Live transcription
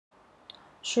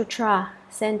Sutra,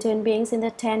 sentient beings in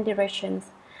the 10 directions,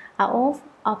 are all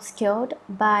obscured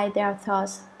by their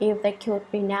thoughts. If they could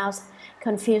renounce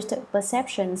confused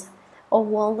perceptions, all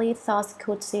worldly thoughts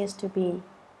could cease to be.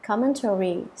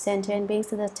 Commentary, sentient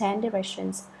beings in the 10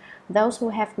 directions. Those who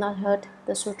have not heard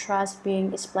the sutras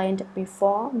being explained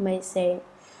before may say,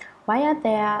 "Why are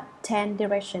there 10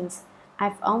 directions?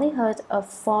 I've only heard of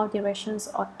 4 directions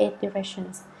or 8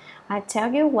 directions." I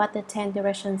tell you what the 10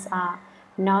 directions are.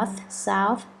 North,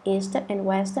 south, east, and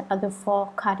west are the 4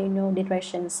 cardinal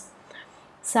directions.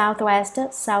 Southwest,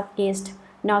 southeast,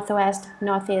 northwest,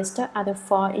 northeast are the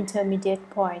 4 intermediate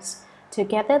points.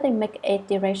 Together they make 8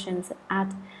 directions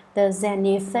at the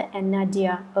zenith and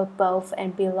nadir, above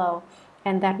and below,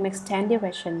 and that makes 10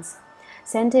 directions.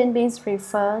 Sentient beings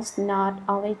refers not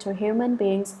only to human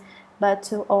beings, but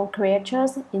to all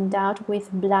creatures endowed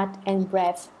with blood and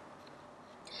breath.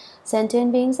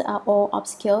 Sentient beings are all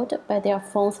obscured by their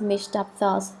false mixed up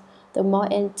thoughts. The more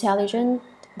intelligent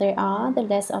they are, the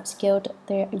less obscured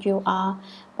you are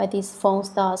by these false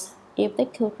thoughts. If they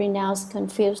could renounce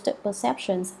confused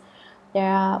perceptions,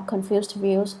 their confused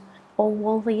views, all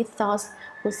worldly thoughts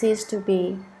would cease to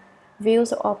be.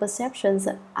 Views or perceptions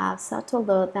are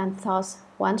subtler than thoughts.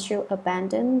 Once you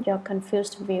abandon your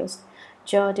confused views,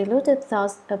 your deluded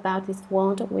thoughts about this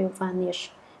world will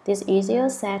vanish. This is easier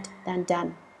said than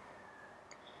done.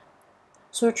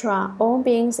 Sutra. All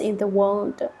beings in the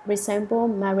world resemble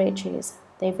marriages.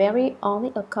 They vary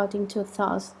only according to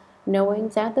thoughts. Knowing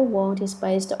that the world is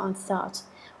based on thoughts,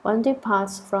 one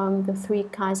departs from the 3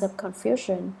 kinds of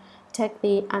confusion. Take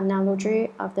the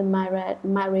analogy of the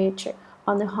marriage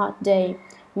on a hot day.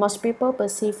 Most people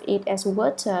perceive it as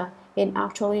water. In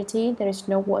actuality, there is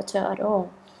no water at all,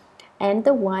 and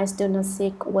the wise do not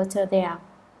seek water there.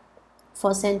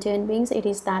 For sentient beings, it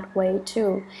is that way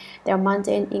too. Their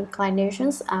mundane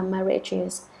inclinations are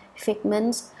marriages,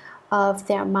 figments of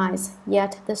their minds,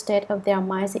 yet the state of their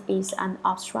minds is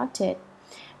unobstructed.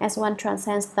 As one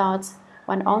transcends thoughts,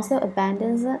 one also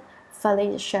abandons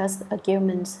fallacious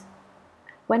arguments.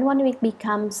 When one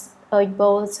becomes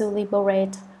able to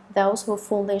liberate those who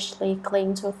foolishly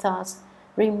cling to thoughts,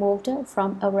 removed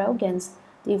from arrogance,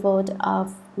 devoid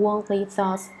of worldly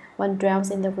thoughts, one dwells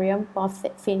in the realm both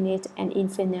finite and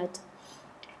infinite.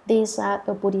 These are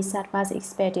a Bodhisattva's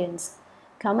experience.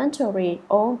 Commentary.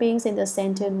 All beings in the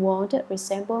sentient world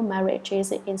resemble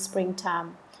marriages in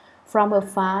springtime. From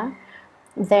afar,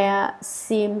 there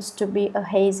seems to be a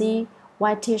hazy,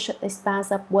 whitish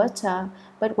expanse of water,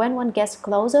 but when one gets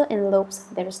closer and looks,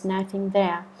 there is nothing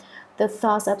there. The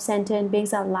thoughts of sentient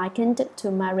beings are likened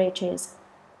to marriages.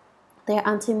 They are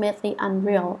ultimately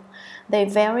unreal. They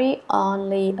vary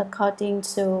only according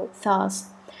to thoughts.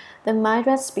 The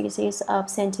myriad species of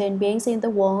sentient beings in the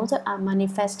world are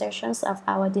manifestations of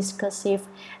our discursive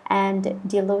and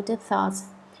deluded thoughts.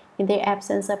 In the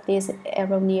absence of these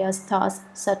erroneous thoughts,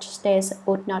 such states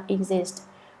would not exist.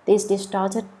 These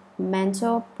distorted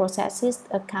mental processes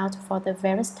account for the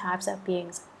various types of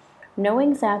beings.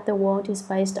 Knowing that the world is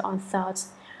based on thoughts,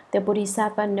 the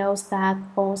Bodhisattva knows that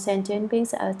all sentient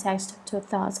beings are attached to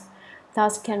thoughts.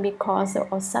 Thoughts can be coarse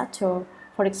or subtle.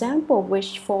 For example,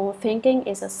 wishful thinking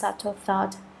is a subtle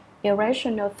thought.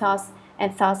 Irrational thoughts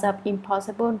and thoughts of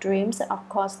impossible dreams are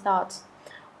coarse thoughts.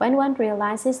 When one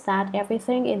realizes that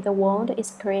everything in the world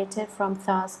is created from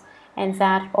thoughts, and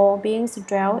that all beings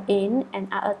dwell in and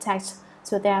are attached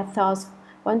to their thoughts,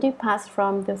 one departs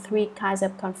from the 3 kinds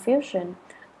of confusion.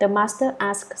 The master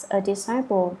asks a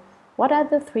disciple, "What are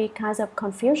the 3 kinds of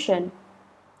confusion?"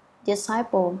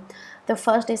 Disciple. The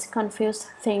first is confused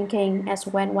thinking, as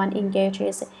when one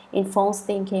engages in false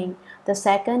thinking. The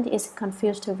second is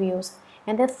confused views,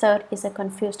 and the third is a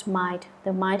confused mind.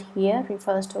 The mind here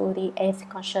refers to the 8th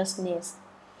consciousness.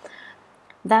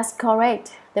 That's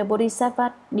correct. The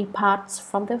Bodhisattva departs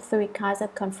from the 3 kinds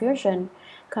of confusion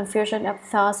of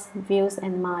thoughts, views,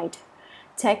 and mind.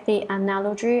 Take the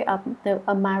analogy of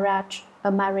a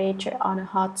marriage on a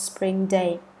hot spring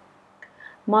day.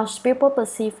 Most people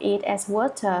perceive it as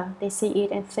water. They see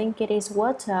it and think it is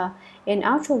water. In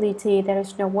actuality, there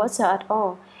is no water at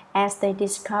all, as they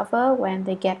discover when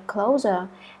they get closer,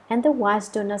 and the wise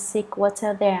do not seek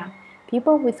water there.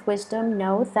 People with wisdom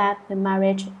know that the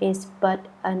marriage is but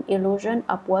an illusion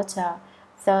of water.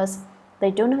 Thus, they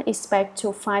do not expect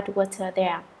to find water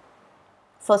there.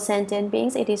 For sentient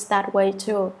beings, it is that way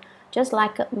too. Just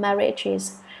like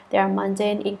marriages, their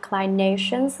mundane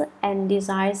inclinations and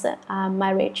desires are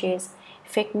marriages,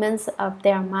 figments of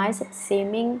their minds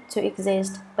seeming to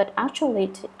exist, but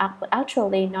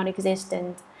actually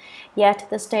non-existent. Yet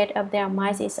the state of their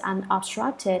minds is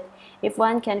unobstructed, If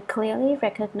one can clearly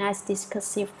recognize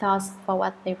discursive thoughts for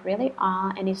what they really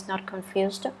are and is not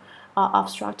confused or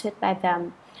obstructed by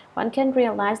them, one can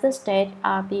realize the state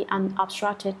of the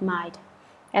unobstructed mind.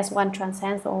 As one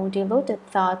transcends all deluded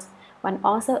thoughts, one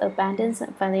also abandons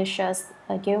fallacious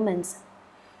arguments.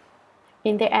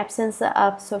 In the absence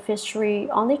of sophistry,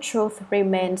 only truth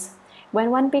remains. When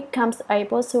one becomes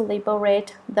able to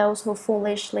liberate those who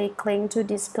foolishly cling to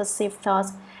discursive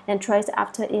thoughts and trace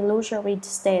after illusory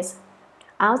states,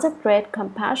 out of great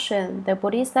compassion, the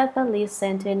Bodhisattva leads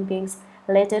sentient beings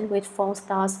laden with false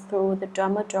thoughts through the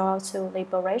Dharma door to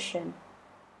liberation.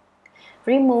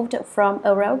 Removed from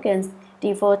arrogance,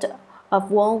 devoid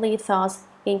of worldly thoughts,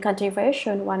 in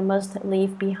cultivation one must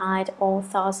leave behind all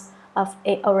thoughts of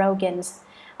arrogance.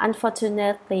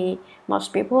 Unfortunately,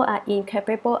 most people are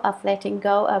incapable of letting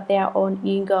go of their own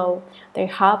ego. They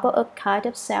harbor a kind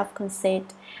of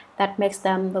self-conceit that makes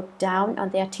them look down on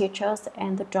their teachers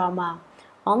and the Dharma.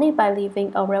 Only by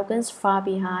leaving arrogance far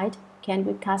behind can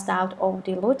we cast out all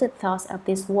deluded thoughts of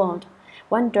this world.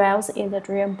 One dwells in the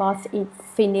dream both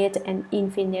infinite and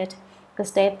infinite, a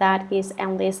state that is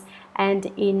endless and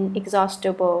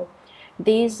inexhaustible.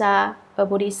 These are a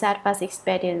Bodhisattva's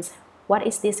experience. What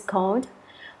is this called?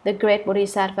 The great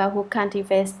Bodhisattva who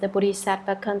cultivates the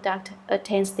Bodhisattva conduct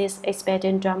attains this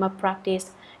expedient Dharma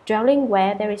practice, dwelling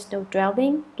where there is no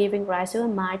dwelling, giving rise to a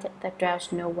mind that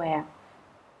dwells nowhere.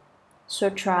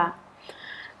 Sutra.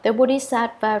 The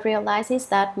Bodhisattva realizes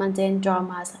that mundane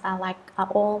dharmas are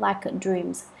all like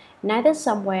dreams, neither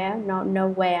somewhere nor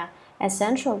nowhere.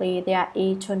 Essentially, they are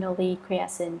eternally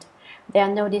quiescent. There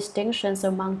are no distinctions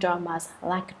among dharmas.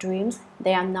 Like dreams,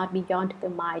 they are not beyond the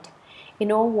mind.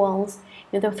 In all worlds,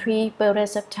 in the three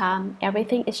periods of time,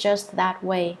 everything is just that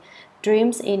way.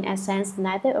 Dreams, in essence,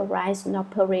 neither arise nor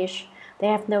perish. They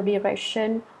have no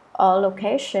direction or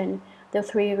location. The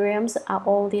three realms are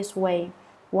all this way.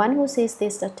 One who sees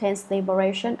this attains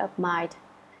liberation of mind.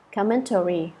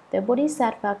 Commentary. The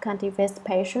Bodhisattva cultivates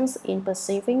patience in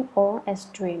perceiving all as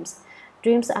dreams.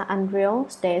 Dreams are unreal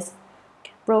states.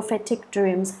 Prophetic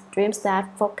dreams, dreams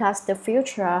that forecast the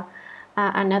future,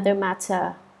 are another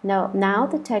matter. Now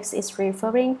the text is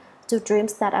referring to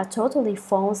dreams that are totally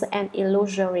false and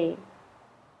illusory.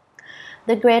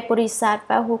 The great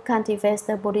Bodhisattva who cultivates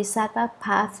the Bodhisattva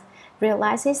path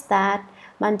realizes that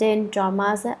mundane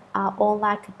dharmas are all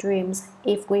like dreams.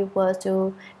 If we were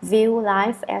to view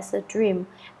life as a dream,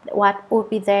 what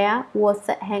would be there worth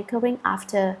hankering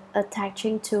after,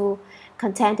 attaching to,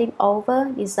 contending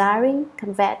over, desiring,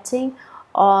 coveting,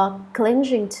 or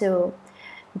clinging to?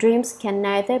 Dreams can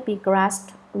neither be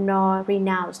grasped nor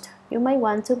renounced. You may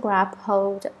want to grab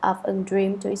hold of a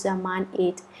dream to examine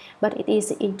it, but it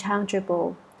is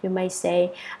intangible. You may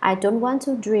say, I don't want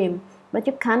to dream, but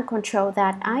you can't control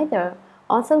that either.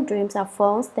 Although dreams are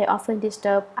false, they often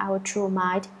disturb our true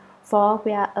mind, for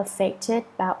we are affected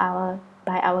by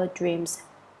our dreams.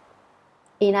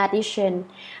 In addition,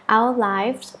 our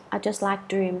lives are just like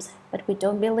dreams, but we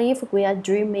don't believe we are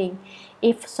dreaming.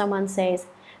 If someone says,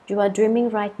 you are dreaming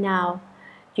right now,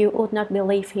 you would not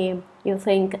believe him. You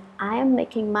think, I am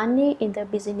making money in the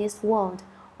business world,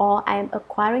 or I am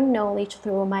acquiring knowledge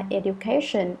through my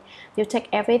education. You take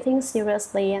everything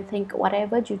seriously and think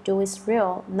whatever you do is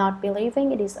real, not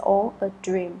believing it is all a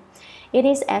dream. It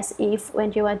is as if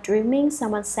when you are dreaming,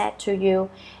 someone said to you,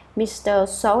 Mr.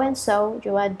 So-and-so,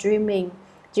 you are dreaming.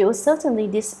 You would certainly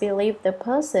disbelieve the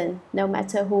person, no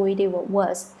matter who it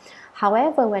was.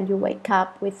 However, when you wake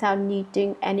up without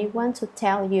needing anyone to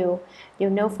tell you,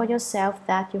 you know for yourself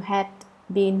that you had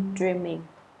been dreaming.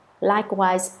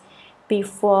 Likewise,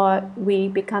 before we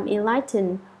become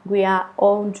enlightened, we are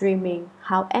all dreaming.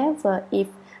 However, if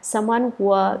someone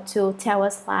were to tell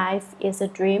us life is a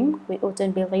dream, we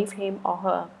wouldn't believe him or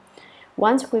her.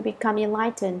 Once we become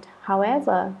enlightened,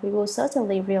 however, we will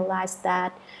certainly realize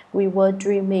that we were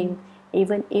dreaming,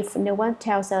 even if no one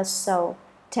tells us so.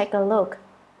 Take a look.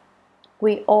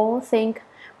 We all think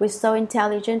we're so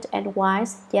intelligent and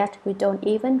wise, yet we don't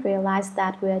even realize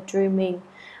that we are dreaming.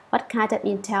 What kind of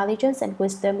intelligence and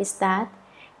wisdom is that?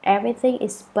 Everything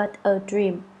is but a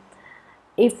dream.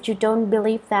 If you don't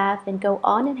believe that, then go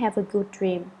on and have a good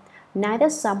dream. Neither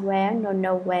somewhere nor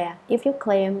nowhere. If you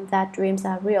claim that dreams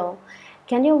are real,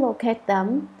 can you locate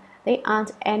them? They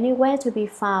aren't anywhere to be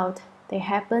found. They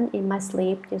happen in my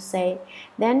sleep, you say.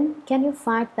 Then can you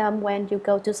find them when you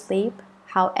go to sleep?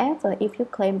 However, if you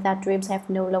claim that dreams have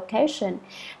no location,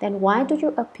 then why do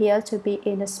you appear to be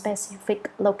in a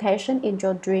specific location in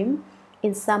your dream?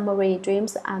 In summary,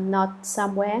 dreams are not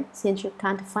somewhere, since you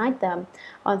can't find them.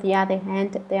 On the other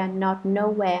hand, they are not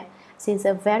nowhere, since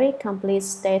a very complete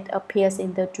state appears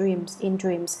in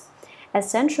dreams.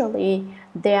 Essentially,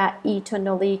 they are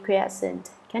eternally quiescent.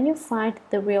 Can you find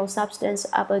the real substance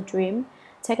of a dream?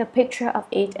 Take a picture of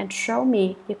it and show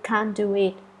me. You can't do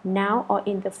it now or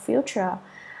in the future.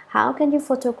 How can you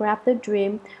photograph the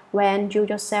dream when you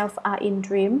yourself are in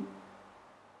dream?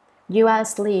 You are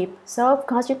asleep, so of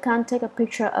course you can't take a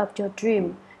picture of your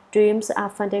dream. Dreams are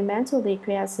fundamentally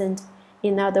quiescent.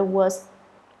 In other words,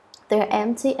 they are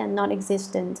empty and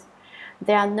non-existent.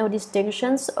 There are no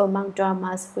distinctions among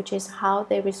dharmas, which is how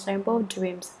they resemble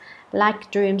dreams.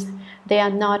 Like dreams, they are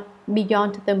not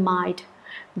beyond the mind.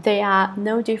 They are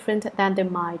no different than the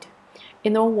mind.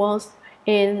 In other words,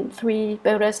 in 3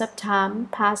 periods of time,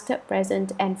 past,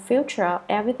 present, and future,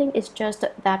 everything is just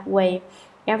that way.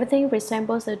 Everything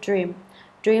resembles a dream.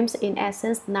 Dreams, in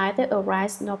essence, neither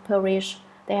arise nor perish.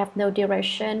 They have no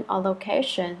direction or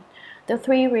location. The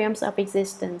 3 realms of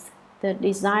existence, the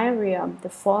desire realm, the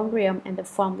form realm, and the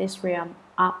formless realm,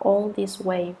 are all this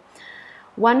way.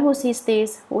 One who sees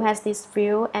this, who has this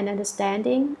view and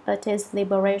understanding, attains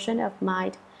liberation of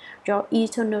mind. Your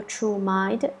eternal true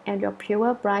mind and your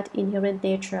pure, bright, inherent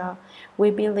nature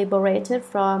will be liberated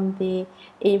from the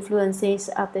influences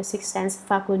of the 6 sense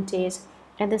faculties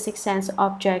and the 6 sense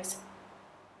objects.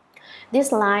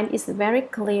 This line is very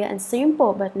clear and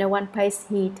simple, but no one pays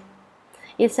heed.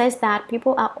 It says that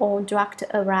people are all dragged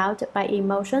around by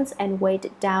emotions and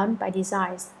weighed down by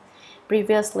desires.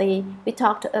 Previously, we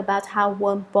talked about how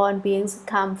worm-born beings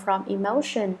come from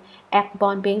emotion,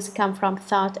 egg-born beings come from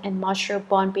thought, and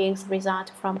moisture-born beings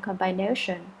result from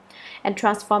combination, and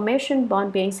transformation-born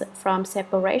beings from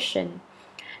separation.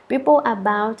 People are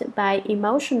bound by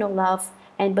emotional love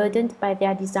and burdened by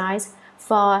their desires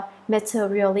for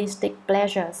materialistic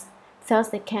pleasures. Thus,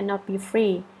 they cannot be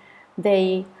free.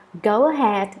 They go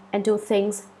ahead and do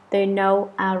things they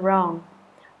know are wrong.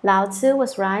 Lao Tzu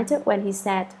was right when he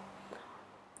said,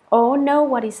 all know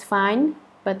what is fine,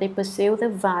 but they pursue the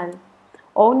vile.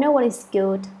 All know what is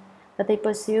good, but they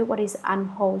pursue what is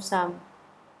unwholesome.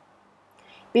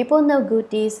 People know good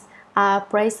deeds are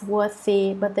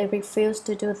praiseworthy, but they refuse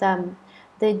to do them.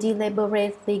 They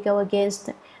deliberately go against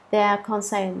their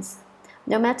conscience.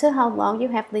 No matter how long you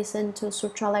have listened to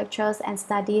sutra lectures and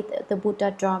studied the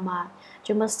Buddha Dharma,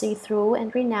 you must see through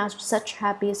and renounce such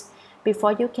habits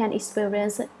before you can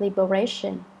experience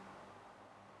liberation.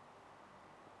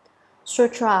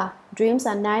 Sutra. Dreams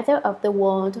are neither of the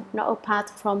world nor apart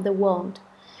from the world.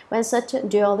 When such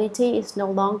duality is no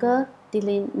longer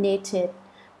delineated,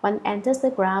 one enters the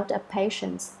ground of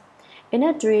patience. In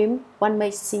a dream, one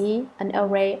may see an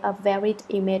array of varied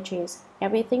images.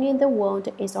 Everything in the world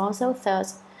is also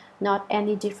thus not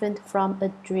any different from a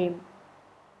dream.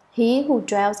 He who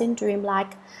dwells in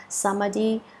dream-like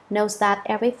samadhi knows that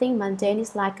everything mundane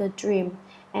is like a dream,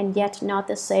 and yet not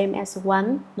the same as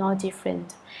one, nor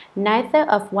different. Neither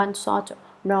of one sort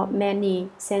nor many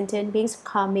sentient beings'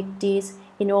 karmic deeds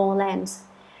in all lands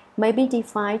may be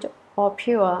defined or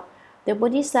pure. The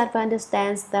Bodhisattva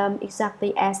understands them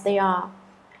exactly as they are,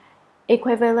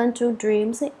 equivalent to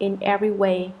dreams in every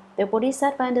way. The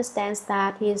Bodhisattva understands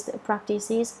that his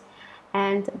practices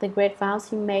and the great vows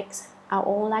he makes are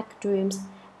all like dreams,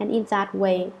 and in that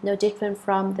way no different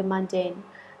from the mundane.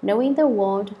 Knowing the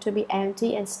world to be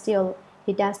empty and still,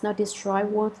 he does not destroy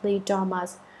worldly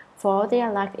dharmas, for they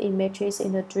are like images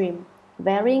in a dream,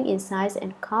 varying in size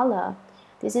and color.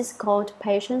 This is called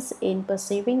patience in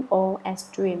perceiving all as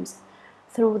dreams.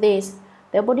 Through this,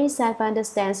 the Bodhisattva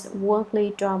understands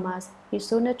worldly dharmas. He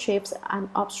soon achieves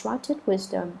unobstructed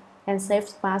wisdom and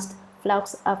saves vast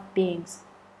flocks of beings.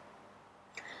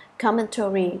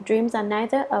 Commentary. Dreams are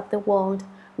neither of the world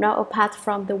nor apart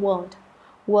from the world.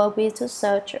 Were we to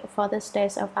search for the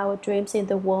states of our dreams in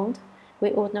the world,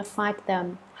 we would not find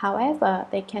them. However,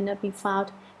 they cannot be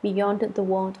found beyond the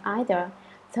world either.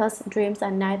 Thus, dreams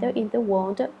are neither in the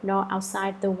world nor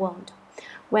outside the world.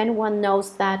 When one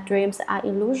knows that dreams are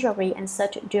illusory and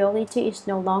such duality is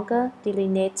no longer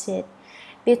delineated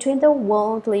between the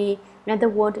worldly and the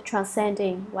world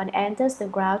transcending, one enters the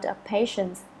ground of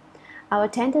patience. Our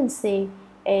tendency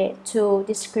to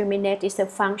discriminate is a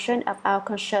function of our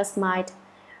conscious mind,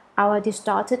 our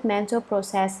distorted mental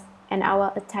process, and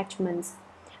our attachments.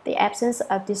 The absence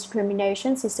of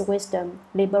discriminations is wisdom,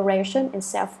 liberation, and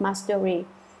self-mastery.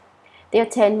 The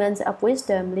attainment of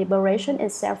wisdom, liberation,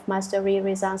 and self-mastery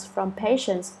results from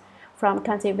patience, from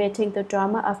cultivating the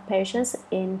Dharma of patience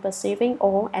in perceiving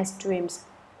all as dreams.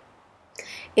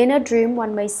 In a dream,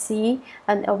 one may see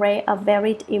an array of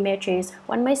varied images.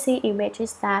 One may see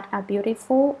images that are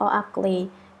beautiful or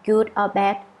ugly, good or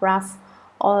bad, rough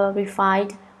or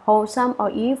refined, wholesome or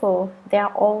evil. There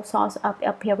are all sorts of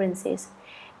appearances.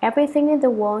 Everything in the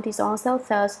world is also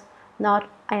thus not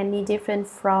any different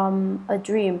from a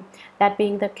dream. That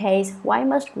being the case, why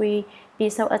must we be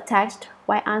so attached?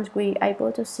 Why aren't we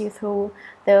able to see through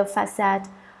the facade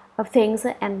of things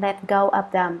and let go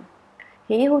of them?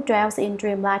 He who dwells in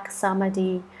dreamlike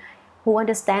samadhi, who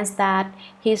understands that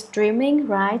he is dreaming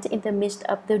right in the midst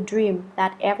of the dream,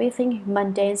 that everything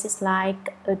mundane is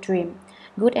like a dream.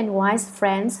 Good and wise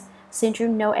friends, since you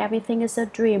know everything is a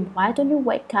dream, why don't you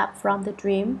wake up from the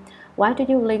dream? Why do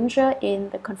you linger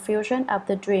in the confusion of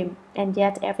the dream? And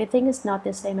yet everything is not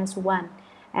the same as one,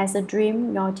 as a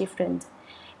dream nor different.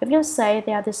 If you say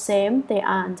they are the same, they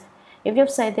aren't. If you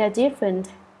say they are different,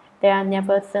 they are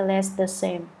nevertheless the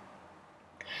same.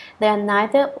 They are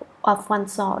neither of one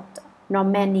sort nor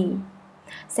many.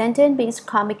 Sentient beings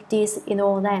commit deeds in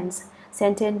all lands.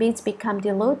 Sentient beings become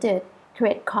deluded,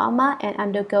 create karma, and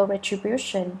undergo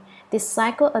retribution. This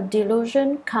cycle of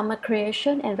delusion, karma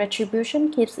creation, and retribution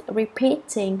keeps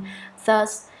repeating,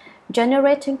 thus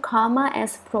generating karma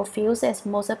as profuse as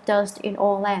motes of dust in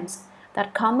all lands.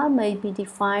 That karma may be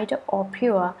defined or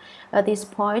pure. At this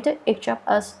point, each of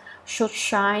us should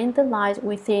shine the light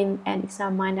within and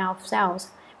examine ourselves.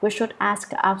 We should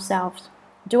ask ourselves,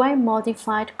 do I more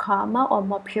defined karma or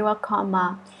more pure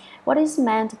karma? What is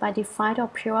meant by defined or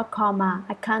pure karma?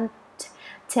 I can't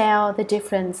tell the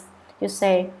difference. You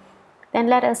say, then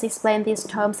let us explain these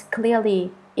terms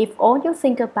clearly. If all you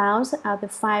think about are the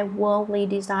 5 worldly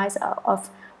desires of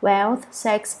wealth,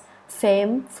 sex,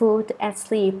 fame, food, and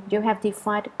sleep, you have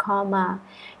defined karma.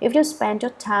 If you spend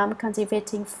your time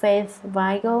cultivating faith,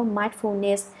 vigor,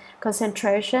 mindfulness,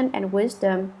 concentration, and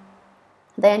wisdom,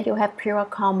 then you have pure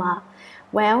karma.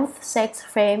 Wealth, sex,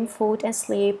 fame, food, and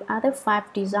sleep are the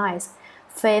 5 desires.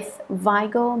 Faith,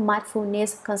 vigor,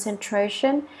 mindfulness,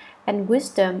 concentration, and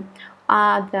wisdom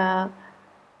are the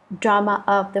Dharma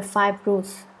of the 5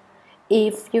 roots.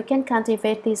 If you can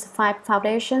cultivate these 5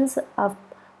 foundations of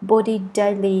Bodhi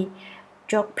daily,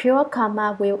 your pure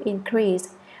karma will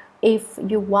increase. If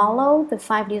you wallow the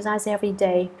 5 desires every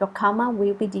day, your karma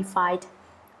will be defined.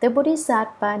 The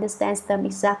Bodhisattva understands them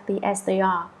exactly as they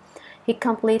are. He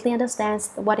completely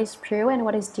understands what is pure and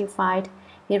what is defined.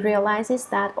 He realizes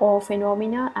that all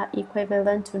phenomena are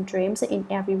equivalent to dreams in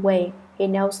every way. He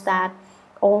knows that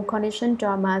all conditioned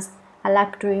dharmas are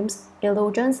like dreams,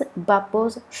 illusions,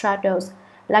 bubbles, shadows,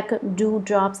 like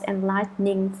dewdrops and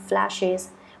lightning flashes.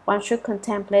 One should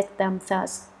contemplate them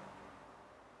thus.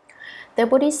 The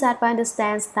Bodhisattva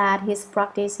understands that his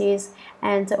practices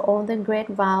and all the great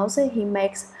vows he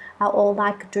makes are all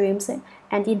like dreams,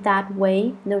 and in that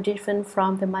way, no different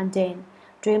from the mundane.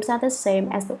 Dreams are the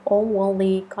same as the all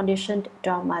worldly conditioned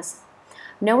dharmas.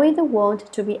 Knowing the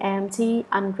world to be empty,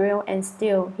 unreal, and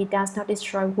still, he does not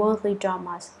destroy worldly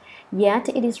dharmas. Yet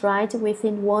it is right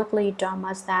within worldly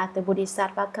dharmas that the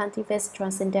Bodhisattva cultivates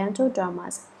transcendental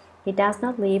dharmas. He does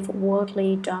not leave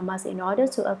worldly dharmas in order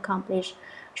to accomplish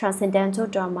transcendental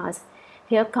dharmas.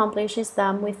 He accomplishes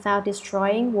them without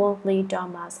destroying worldly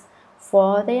dharmas,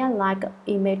 for they are like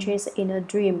images in a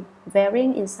dream,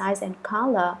 varying in size and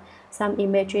color. Some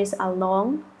images are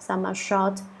long, some are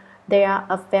short. They are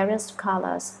of various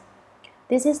colors.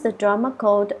 This is the Dharma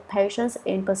called patience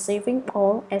in perceiving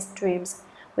all as dreams.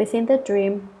 Within the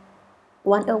dream,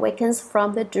 one awakens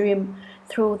from the dream.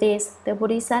 Through this, the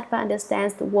Bodhisattva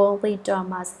understands the worldly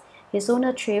dharmas. He soon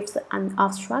achieves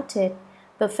unobstructed,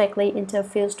 perfectly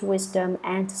interfused wisdom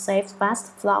and saves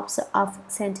vast flocks of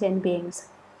sentient beings.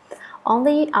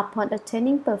 Only upon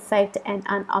attaining perfect and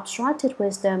unobstructed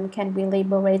wisdom can we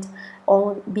liberate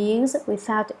all beings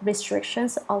without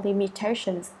restrictions or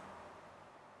limitations.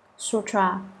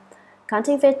 Sutra.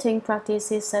 Cultivating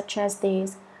practices such as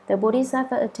these, the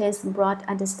Bodhisattva attains broad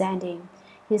understanding.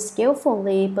 He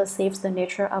skillfully perceives the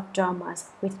nature of dharmas,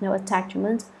 with no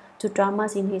attachment to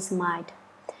dharmas in his mind.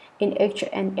 In each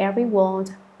and every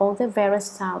world, all the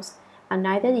various styles are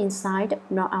neither inside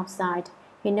nor outside.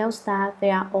 He knows that they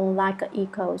are all like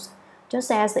echoes.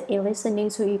 Just as in listening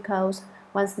to echoes,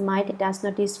 one's mind does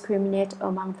not discriminate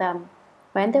among them.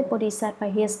 When the Bodhisattva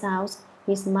hears sounds,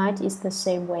 his mind is the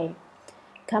same way.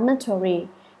 Commentary.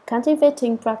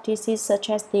 Cultivating practices such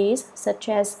as these, such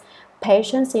as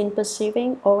patience in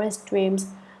perceiving all as dreams,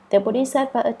 the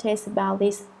Bodhisattva attains about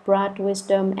this broad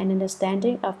wisdom and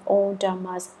understanding of all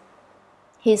dharmas.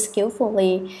 He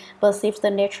skillfully perceives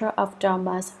the nature of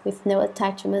dharmas with no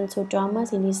attachment to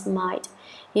dharmas in his mind.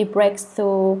 He breaks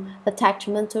through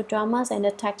attachment to dharmas and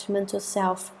attachment to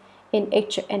self. In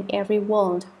each and every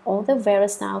world, all the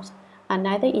various sounds are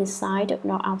neither inside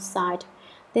nor outside.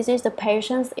 This is the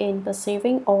patience in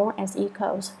perceiving all as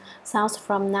echoes, sounds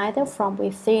from neither from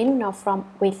within nor from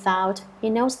without. He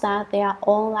knows that they are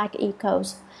all like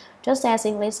echoes. Just as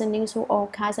in listening to all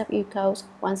kinds of echoes,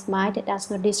 one's mind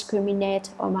does not discriminate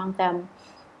among them.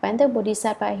 When the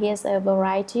Bodhisattva hears a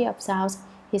variety of sounds,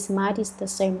 his mind is the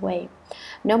same way.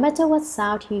 No matter what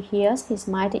sound he hears, his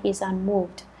mind is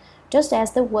unmoved. Just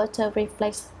as the water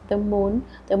reflects the moon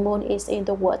is in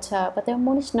the water, but the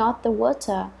moon is not the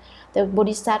water. The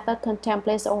Bodhisattva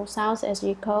contemplates all sounds as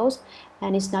echoes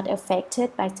and is not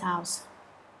affected by sounds.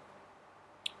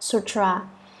 Sutra.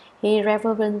 He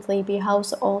reverently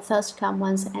beholds all thirst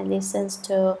ones and listens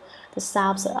to the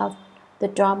sounds of the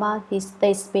Dharma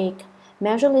they speak.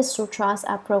 Measureless sutras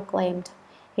are proclaimed.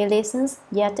 He listens,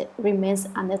 yet remains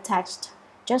unattached.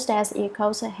 Just as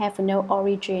echoes have no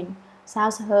origin,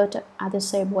 sounds heard are the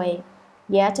same way.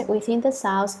 Yet within the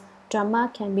sounds,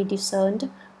 Dharma can be discerned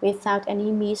without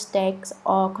any mistakes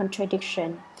or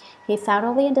contradiction. He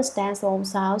thoroughly understands all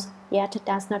sounds, yet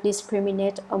does not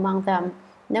discriminate among them.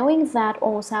 Knowing that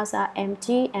all sounds are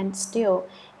empty and still,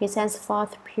 he sends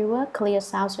forth pure, clear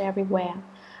sounds everywhere.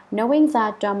 Knowing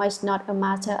that Dharma is not a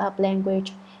matter of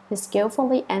language, he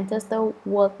skillfully enters the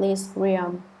wordless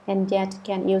realm, and yet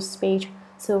can use speech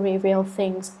to reveal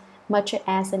things, much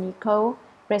as an echo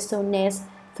resonates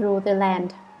through the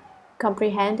land.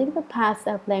 Comprehending the path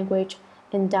of language,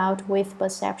 endowed with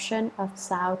perception of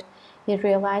sound, he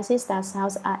realizes that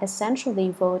sounds are essentially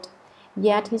void,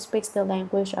 yet he speaks the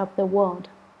language of the world.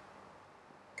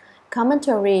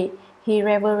 Commentary. He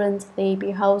reverently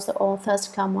beholds all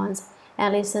thirst ones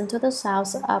and listens to the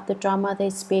sounds of the Dharma they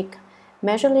speak.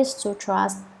 Measureless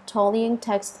sutras, toiling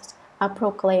texts are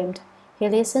proclaimed. He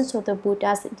listens to the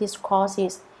Buddha's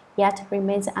discourses, yet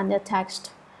remains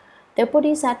unattached. The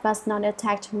Bodhisattva's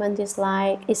non-attachment is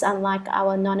unlike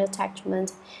our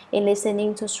non-attachment in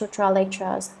listening to sutra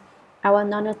lectures. Our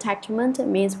non-attachment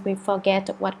means we forget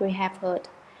what we have heard.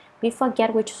 We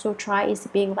forget which sutra is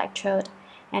being lectured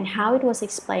and how it was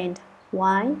explained.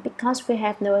 Why? Because we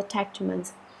have no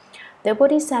attachment. The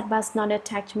Bodhisattva's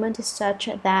non-attachment is such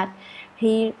that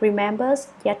he remembers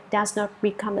yet does not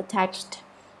become attached.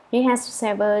 He has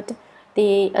severed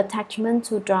the attachment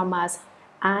to dharmas,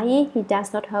 i.e., he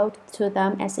does not hold to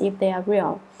them as if they are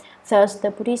real. Thus,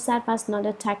 the Bodhisattva's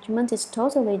non-attachment is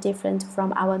totally different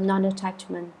from our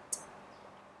non-attachment.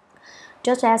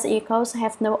 Just as echoes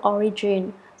have no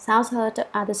origin, sounds heard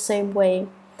are the same way.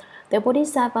 The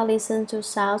Bodhisattva listens to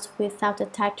sounds without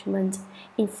attachment.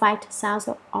 In fact, sounds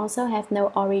also have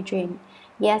no origin.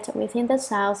 Yet within the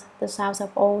sounds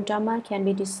of all Dharma can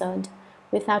be discerned,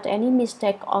 without any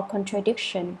mistake or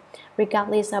contradiction.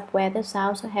 Regardless of whether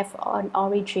sounds have an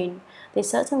origin, they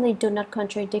certainly do not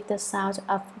contradict the sounds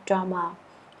of Dharma.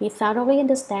 He thoroughly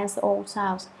understands all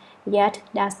sounds, yet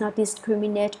does not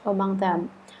discriminate among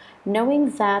them.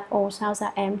 Knowing that all sounds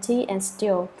are empty and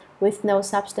still, with no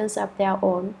substance of their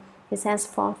own, he sends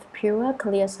forth pure,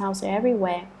 clear sounds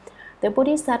everywhere. The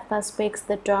Bodhisattva speaks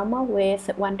the Dharma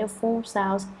with wonderful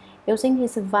sounds, using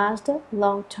his vast,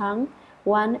 long tongue,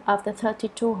 one of the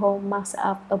 32 hallmarks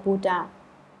of a Buddha.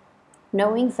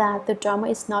 Knowing that the Dharma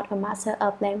is not a matter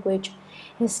of language,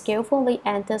 he skillfully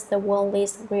enters the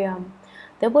worldless realm.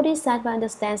 The Bodhisattva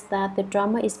understands that the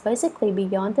Dharma is basically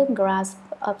beyond the grasp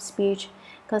of speech,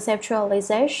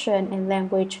 conceptualization, and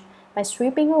language. By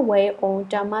sweeping away all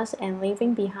dharmas and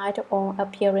leaving behind all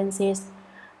appearances,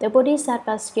 the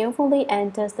Bodhisattva skillfully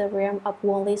enters the realm of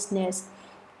worldlessness,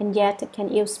 and yet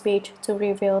can use speech to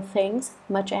reveal things,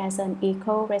 much as an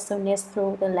echo resonates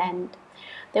through the land.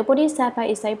 The Bodhisattva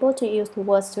is able to use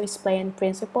words to explain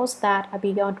principles that are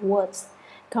beyond words,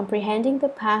 comprehending the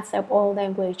path of all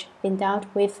language, endowed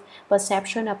with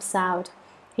perception of sound.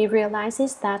 He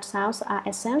realizes that sounds are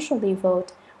essentially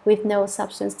void, with no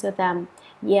substance to them,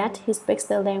 yet he speaks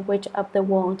the language of the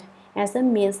world as a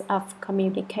means of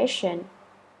communication.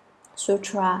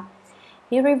 Sutra.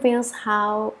 He reveals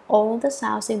how all the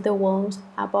sounds in the world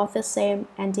are both the same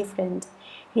and different.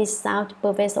 His sound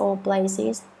pervades all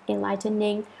places,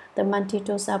 enlightening the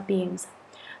multitudes of beings.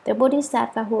 The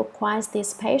Bodhisattva who acquires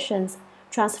this patience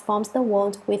transforms the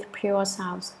world with pure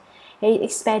sounds. He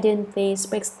expediently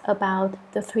speaks about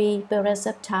the 3 periods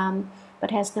of time,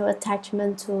 but has no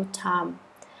attachment to time.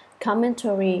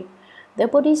 Commentary. The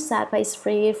Bodhisattva is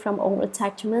free from all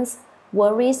attachments,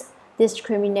 worries,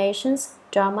 discriminations,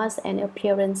 dharmas, and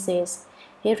appearances.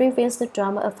 He reveals the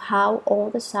Dharma of how all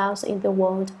the sounds in the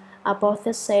world are both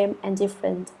the same and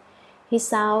different. His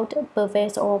sound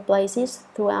pervades all places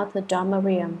throughout the Dharma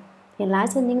realm,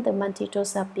 enlightening the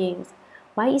multitudes of beings.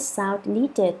 Why is sound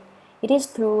needed? It is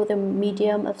through the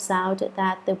medium of sound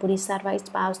that the Bodhisattva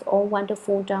espoused all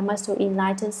wonderful dharmas to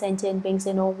enlighten sentient beings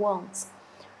in all worlds.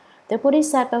 The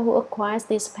Bodhisattva who acquires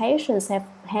this patience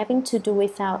having to do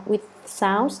with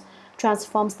sounds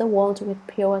transforms the world with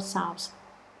pure sounds.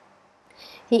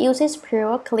 He uses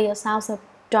pure, clear sounds of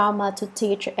Dharma to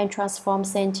teach and transform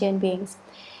sentient beings.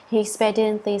 He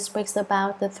expediently speaks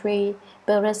about the 3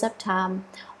 periods of time.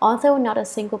 Although not a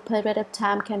single period of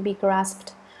time can be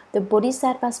grasped, the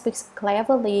Bodhisattva speaks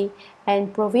cleverly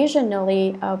and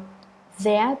provisionally of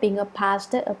there being a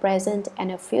past, a present,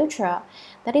 and a future.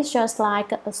 That is just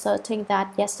like asserting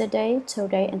that yesterday,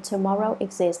 today, and tomorrow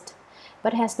exist,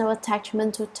 but has no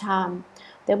attachment to time.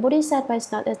 The Bodhisattva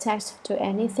is not attached to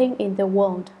anything in the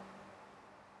world.